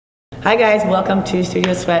Hi guys, welcome to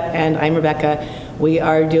Studio Sweat, and I'm Rebecca. We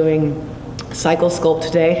are doing cycle sculpt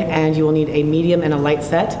today, and you will need a medium and a light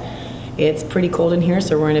set. It's pretty cold in here,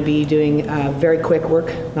 so we're going to be doing very quick work,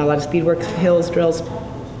 not a lot of speed work. Hills, drills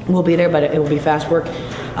will be there, but it will be fast work.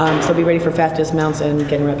 So be ready for fast dismounts and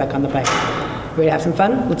getting right back on the bike. Ready to have some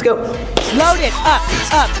fun? Let's go. Load it, up,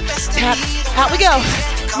 tap, out we go.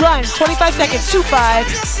 Run, 25 seconds, 2, 5,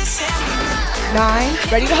 9,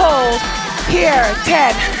 ready to hold. Here,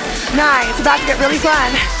 10, 9, it's about to get really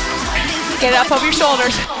fun. Get it up over your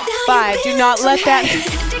shoulders. 5, do not let that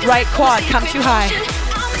right quad come too high.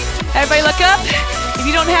 Everybody look up. If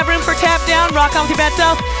you don't have room for tap down, rock on with your bad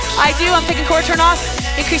self. I do, I'm taking core turn off,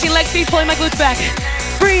 increasing leg speed, pulling my glutes back.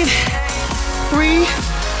 Breathe. 3,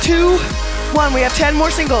 2, 1. We have 10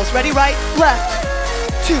 more singles. Ready, right, left.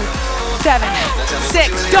 2, 7,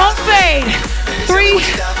 6. Don't fade. 3,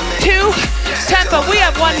 2, tempo. We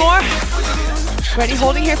have one more. Ready,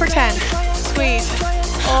 holding here for 10. Squeeze.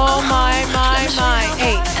 Oh my.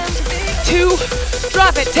 8, 2,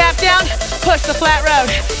 drop it. Tap down, push the flat road.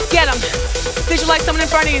 Get them. Visualize someone in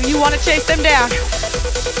front of you and you want to chase them down.